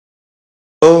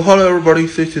Hello everybody,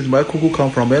 this is Michael who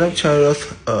come from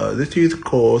No.8. This is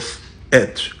course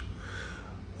 8.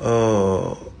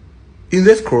 In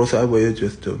this course, I will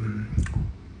just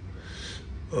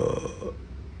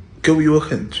give you a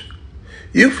hint.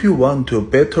 If you want a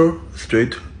better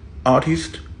street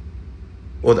artist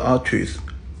or the artist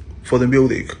for the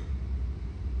music,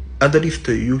 at least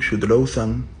you should know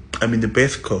the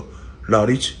basic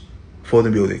knowledge for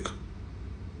the music.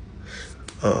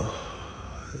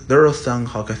 There are some,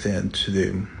 how can I say, to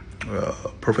the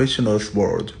professionals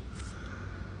world.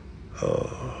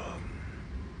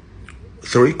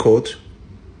 3 chord,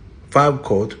 5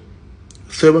 chord,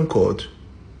 7 chord,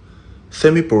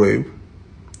 semi-brave,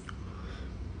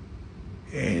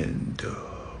 and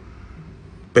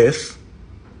bass,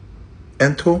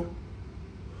 alto,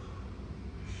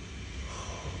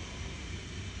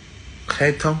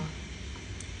 high tone.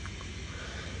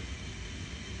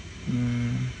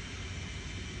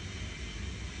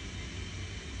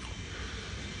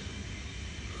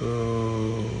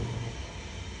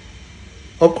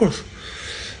 Of course.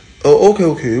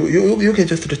 Okay. You can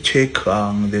just check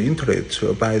on the internet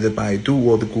by the Baidu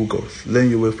or the Google. Then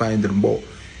you will find more.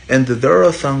 And there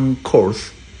are some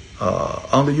courses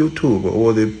on the YouTube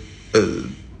or the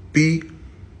Bilibili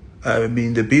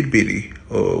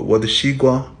or the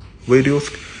Xigua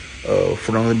videos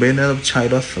from the mainland of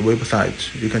China's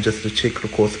website. You can just check the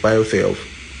course by yourself.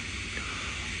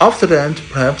 After that,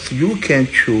 perhaps you can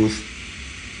choose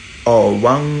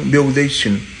one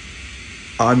musician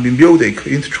music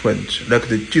instrument like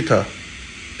the guitar,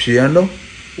 piano,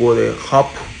 or the harp,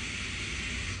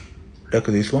 like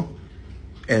this one,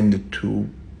 and to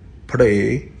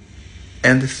play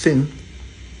and sing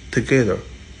together.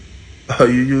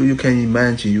 You can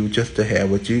imagine you just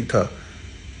have a guitar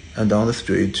and on the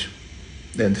street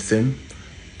and sing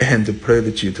and play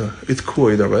the guitar. It's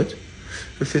cool, right?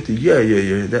 You said,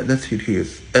 yeah, that's it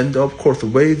is. And of course,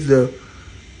 with the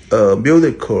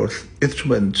musical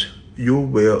instrument, you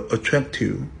will attract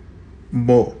you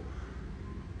more.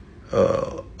 I'm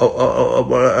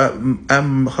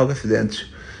how can I say that?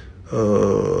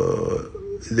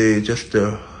 They just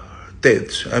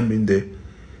date.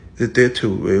 The date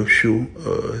will show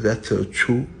that's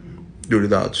true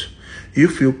result.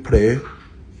 If you play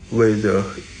with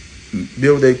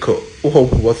musical,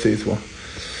 what's this one?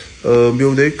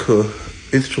 Musical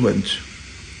instrument,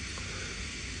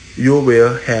 you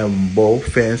will have more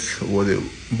fans or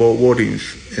more audience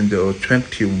and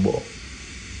attractive more.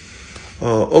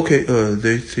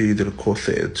 This is the course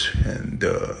set, and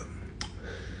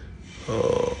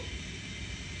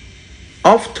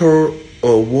after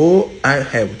what I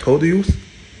have told you,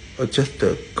 just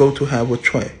go to have a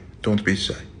try. Don't be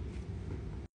shy.